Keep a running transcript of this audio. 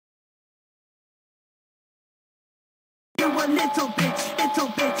a little bitch, little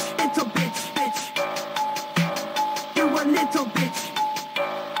bitch, little bitch, bitch. You a little bitch.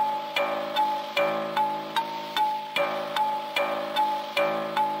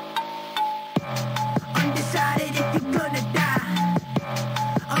 Undecided if you're gonna die.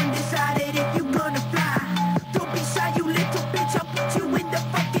 Undecided if you're gonna fly. Don't be shy, you little bitch. I'll put you in the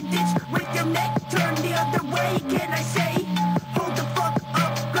fucking ditch with your neck turned the other way. Can I say? Hold the fuck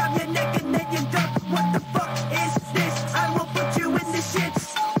up, grab your neck and then you duck. What the fuck is this? I will put you in the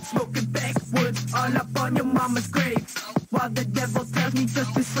shits. Smoking backwoods all up on your mama's grave, while the devil tells me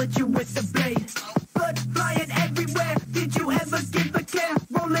just to slit you with the blade. Blood flying everywhere. Did you ever give a care?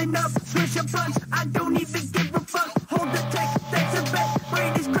 Rolling up, swish a punch. I don't even give a fuck. Hold the tech, that's a bet.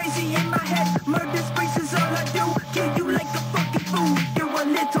 Brain is crazy in my head. Murder sprees is all I do. Kill you like a fucking fool. You're a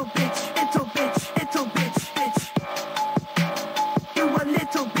little bitch, little bitch, little bitch, bitch. You a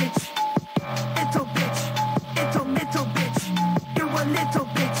little bitch, little bitch, little bitch. You a little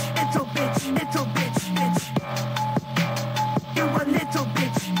bitch, little bitch, little bitch, bitch. You a little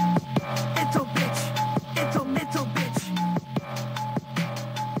bitch, little bitch, little bitch.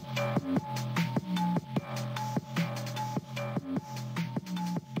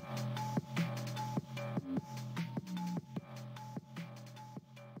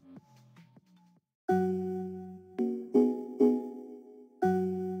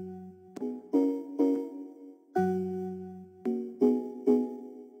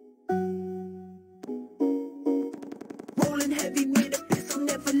 Rolling heavy with a pistol,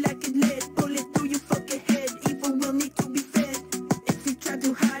 never lacking lead. Bullet through your fucking head. Evil will need to be fed. If you try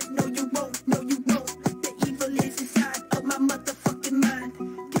to hide, no you won't, no you won't. The evil is inside of my motherfucking mind.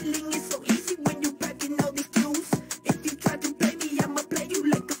 Killing is so easy when you packing all these tools. If you try to play me, I'ma play you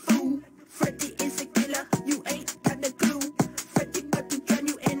like a fool. Freddie is a killer, you ain't got a clue. Freddie about to drown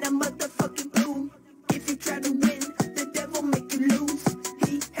you in a motherfucking pool. If you try to win, the devil make you lose.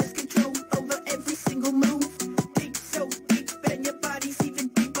 He has control over every single move. Dig so deep and your body's even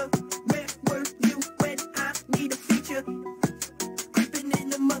deeper. Where were you when I need a feature? Creeping in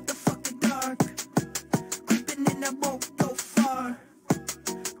the motherfucking dark. Creeping and I won't go far.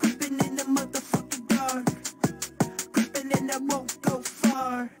 Creeping in the motherfucking dark. Creeping and I won't go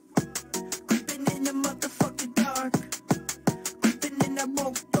far. Creeping in the motherfucking dark. Creeping and I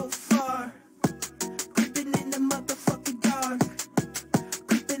won't go far. Creeping in the motherfucking dark.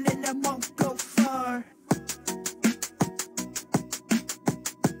 Creeping and I won't go far.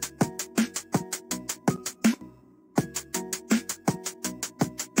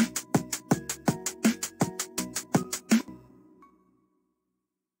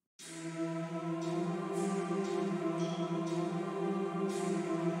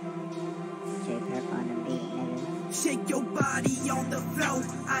 Shake your body on the floor.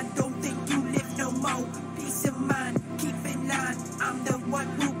 I don't think you live no more. Peace of mind, keep in line. I'm the one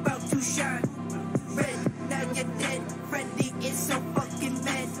who about to shine. Red, now you're dead. Freddie is so fucking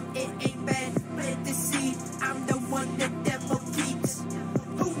mad. It ain't bad. Plant the seed. I'm the one the devil keeps.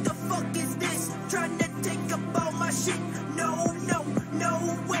 Who the fuck is this? Trying to take up all my shit? No, no, no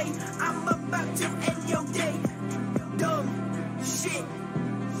way. I'm about to end your day. Dumb shit.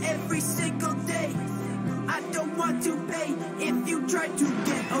 Every single day. I don't want to pay if you try to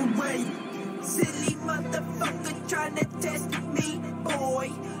get away. Silly motherfucker trying to test me,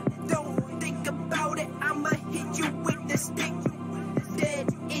 boy. Don't think about it, I'ma hit you with the stick. Dead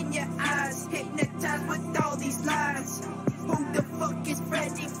in your eyes, hypnotized with all these lies. Who the fuck is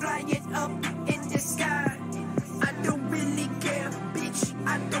Freddie flying up in the sky? I don't really care, bitch,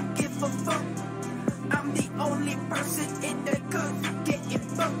 I don't give a fuck. I'm the only person in the cut getting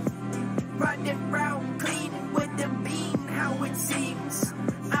fucked. Riding round clean with the beam, how it seems.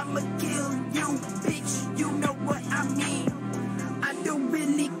 I'ma kill you, bitch, you know what I mean. I don't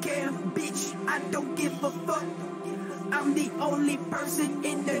really care, bitch, I don't give a fuck. I'm the only person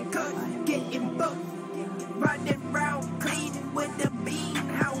in the cut getting bucked. Riding round clean with the beam,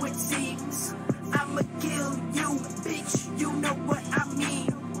 how it seems. I'ma kill you, bitch, you know what I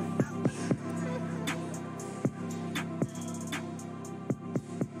mean.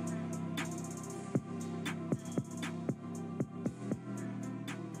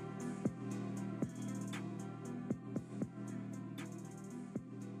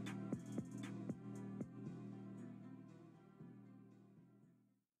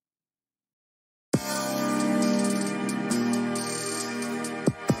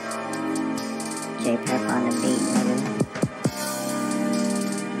 J-Pep on the beat, nigga.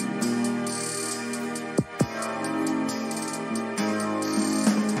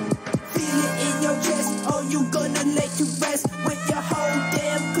 Feel it in your chest, or you gonna lay to rest with your whole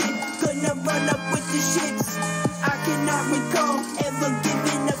damn clip. Gonna run up with the shits. I cannot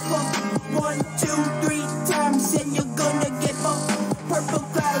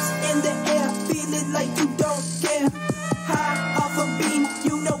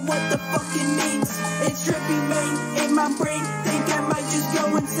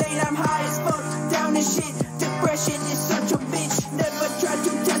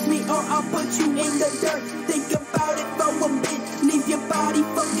body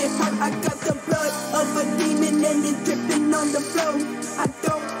fucking hot. I got the blood of a demon and it's dripping on the floor. I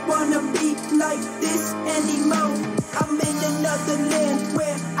don't wanna be like this anymore. I'm in another land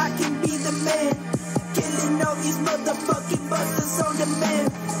where I can be the man, killing all these motherfucking busters on the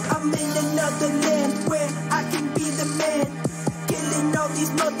man. I'm in another land where I can be the man, killing all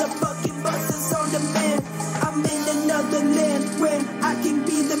these motherfucking busters on the man. I'm in another land where I can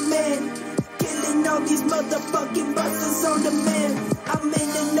be the man, killing all these motherfucking busters on the man. I'm in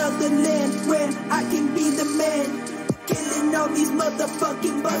another land where I can be the man, killing all these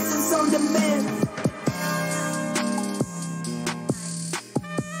motherfucking busters on the man.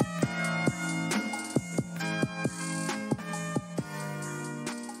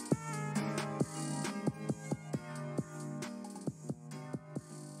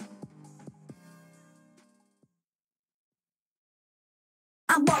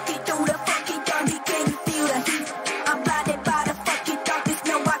 I'm walking through the fucking jungle, can you feel the heat? I'm blinded by the fucking darkness,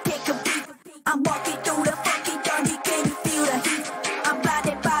 no I can't compete. I'm walking through the fucking jungle, can you feel the heat? I'm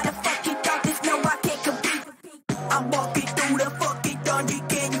blinded by the fucking darkness, no I can't compete. I'm walking through the fucking jungle,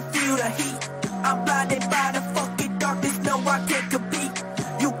 can you feel the heat? I'm blinded by the fucking darkness, no I can't compete.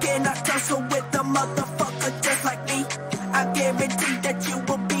 You cannot tussle with a motherfucker just like me. I guarantee that you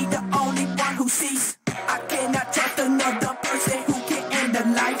will be the only one who sees. I cannot trust another person who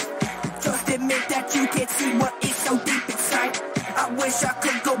life. Just admit that you can't see what is so deep inside. I wish I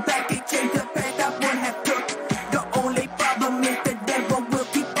could go back and change the path I would have took. The only problem is the devil will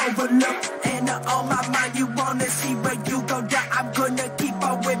keep overlooked. And on my mind you wanna see where you go down. I'm gonna keep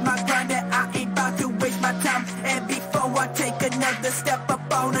on with my grind and I ain't about to waste my time. And before I take another step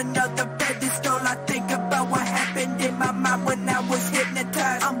up on another pedestal, I think about what happened in my mind when I was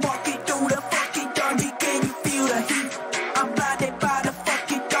hypnotized. I'm walking through the fucking jungle, can you feel the heat? I'm blinded by the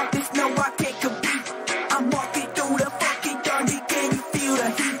fucking darkness, no I can't compete. I'm walking through the fucking jungle, can you feel the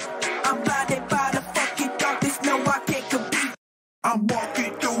heat? I'm blinded by the fucking darkness, no I can't compete. I'm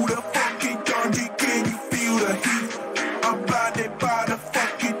walking through the fucking jungle, can you feel the heat? I'm blinded by the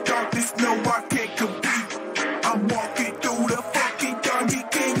fucking darkness, no I can't compete. I'm walking through the fucking jungle,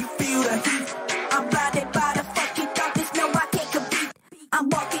 can you feel the heat? I'm blinded by the fucking darkness, no I can't compete. I'm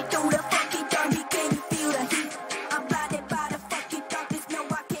walking through the fucking jungle, can you feel the heat? I'm blinded by the fucking darkness, no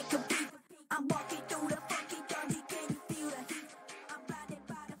I can't compete. I'm walking through the fucking jungle, can you feel the heat? I'm blinded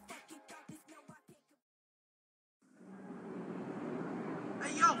by the fucking darkness, no I can't compete.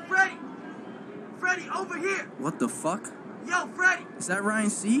 Hey yo, Freddie! Freddie, over here! What the fuck? Yo, Freddie! Is that Ryan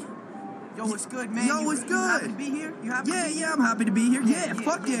C? Yo, what's good, man? Yo, what's You happy good? to be here? You happy to be here? Yeah, I'm happy to be here. Yeah,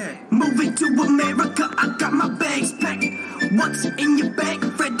 fuck yeah. Moving to America, I got my bags packed. What's in your bag?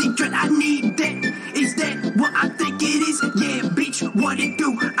 Freddie, Dredd, I need that. Is that what I think it is? Yeah, bitch, what it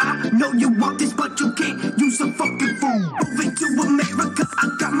do? I know you want this, but you can't use some fucking fool. Moving to America,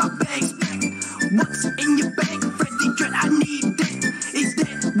 I got my bags packed. What's in your bag? Freddie, Dredd, I need that. Is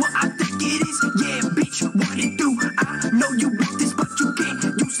that what I think it is? Yeah, bitch, what it do? I know you want this, but you can't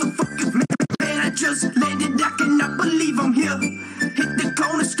use some fucking fool. Man, I just landed, I cannot believe I'm here. Hit the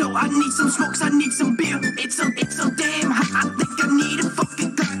corner store, I need some smokes, I need some beer. It's so damn hot, I think I need a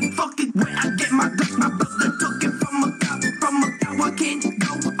fucking gun. Fuck it, where I get my gun, my brother took it from a cow. I can't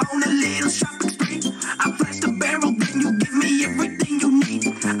go on a little shopping spree. I flash the barrel, then you give me everything you need.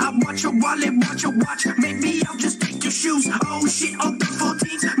 I watch your wallet, watch your watch, maybe I'll just take your shoes. Oh shit, all the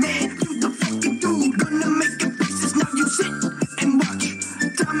 14s, man, you the fucking dude. Gonna make it pieces, now you sit and watch.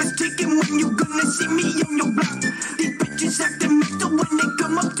 Time is ticking when you gonna see me on your block. These bitches acting mental when they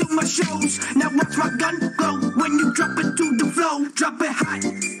come up to my shows. Now watch my gun glow when you drop it to the flow. Drop it hot,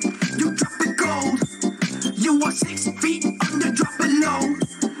 you drop it cold. You are 6 feet under, drop it low.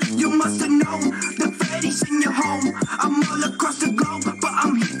 You must have known the Freddie's in your home. I'm all across the globe, but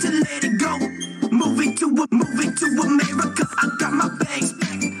I'm here to let it go. Moving to America, I got my bags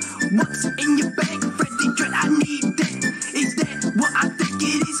packed. What's in your bag? Freddie, Dredd, I need that. Is that what I think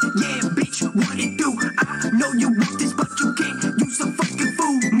it is? Yeah, bitch, what it do? I know you want this, but you can't use some fucking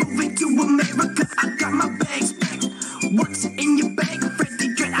fool. Moving to America, I got my bags packed. What's in your bag?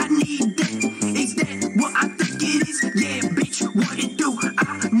 Freddie, Dredd, I need that. Is that what I think it is? Yeah, bitch, what it do?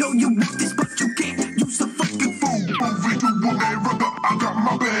 I know you want this, but you can't use some fucking fool. Moving to America, I got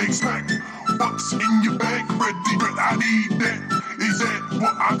my bags packed. What's in your bag? Freddie, Dredd, I need that. Is that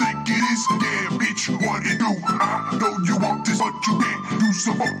what I think it is? Yeah, bitch, what it do? I know you want this, but you can't use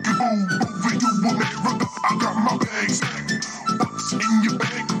some fucking fool. Moving to America, I got my bags packed. What's in your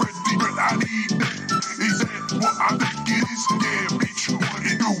bag? Freddie, Dredd, I need that. Is that what I think it is? Yeah, bitch, what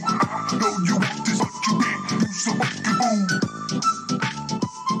it do? I know you want this, but you can't use some fucking fool.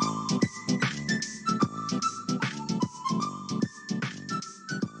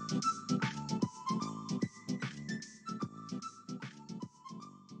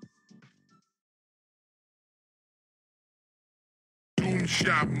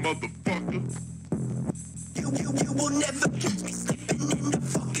 shot, motherfucker. You will never catch me sleeping in the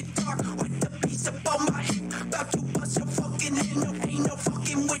fucking dark with a piece up on my hip. About to bust your fucking head. No, ain't no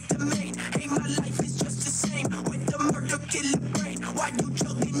fucking with the main. Hey, my life is just the same with the murder killer brain. Why you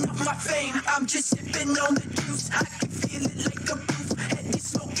chugging up my fame? I'm just sipping on the juice. I can feel it like a proof. Head is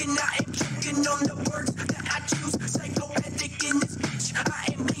smoking. I am choking on the words that I choose. Psychopathic in this bitch.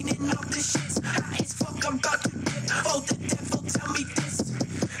 I am leaning off the shits. High as fuck, I'm about to dip. Oh, the devil, tell me this.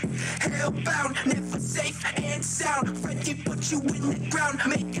 Hellbound, never safe and sound. Freddie put you in the ground,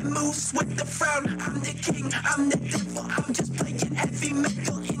 making moves with the frown. I'm the king, I'm the devil. I'm just playing heavy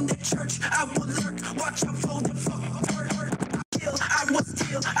metal in the church. I will lurk, watch out for the fuck hurt. I will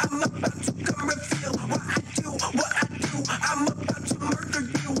steal. I'm about to come reveal what I do, what I do. I'm about to murder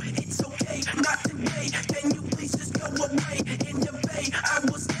you. It's okay, not today. Can you please just go away? In the bay, I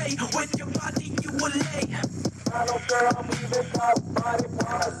will stay. With your body, you will lay. I don't care, I'm leaving top body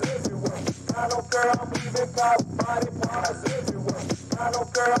parts everywhere. I don't care, I'm leaving top body parts everywhere. I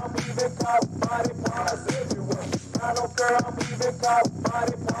don't care, I'm leaving top body parts everywhere. I don't care, I'm leaving top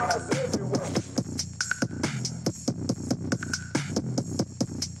body parts everywhere.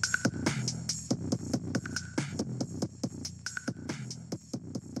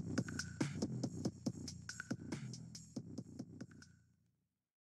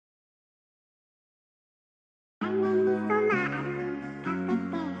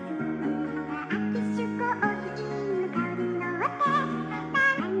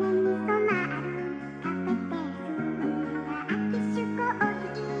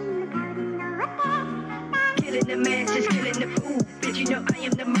 Killing the masses, killing the fool. Bitch, you know I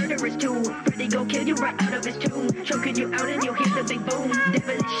am the murderous tool. Freddie gon' kill you right out of his tomb. Choking you out and you'll hear the big boom.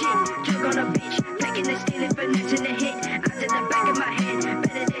 Devilish shit, drug on a bitch. Packing and stealing, finessing the hit. Out to the back of my head,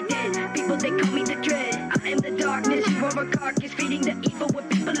 better than dead. People, they call me the Dredd. I am the darkness, you are a carcass. Feeding the evil with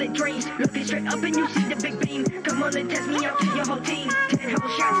people in dreams. Looking straight up and you see the big beam. Come on and test me out to your whole team. 10 whole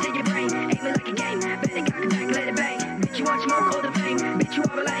shots to your brain. Aiming like a game, better cock it back, let it bang. Bitch, you want smoke or the flame. Bitch, you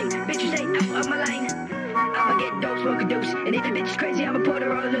are a lame. Bitch, you stay out of my lane. I'ma get dope, smoke a deuce. And if the bitch is crazy, I'ma put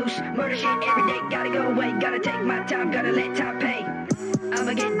her on loose. Murder shit every day, gotta go away. Gotta take my time, gotta let time pay.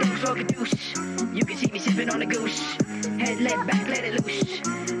 I'ma get dope, smoke a deuce. You can see me sipping on a goose. Head let back, let it loose.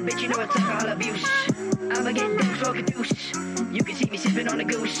 Bitch, you know it's alcohol abuse. I'ma get dope, smoke a deuce. You can see me sipping on a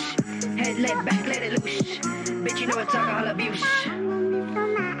goose. Head let back, let it loose. Bitch, you know it's alcohol abuse.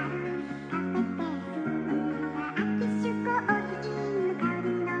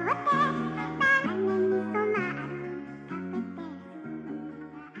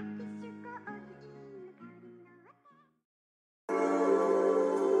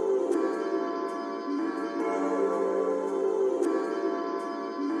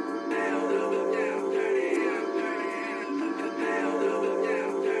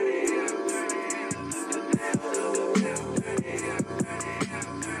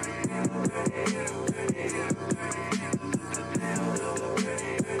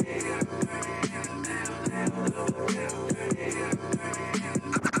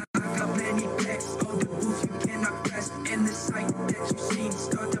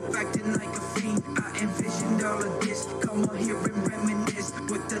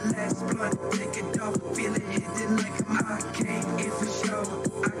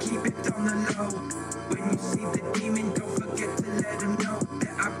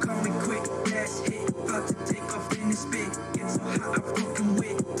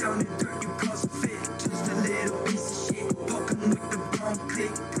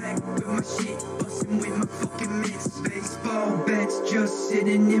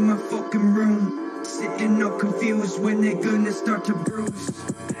 Sitting in my fucking room, sitting all confused when they're gonna start to bruise.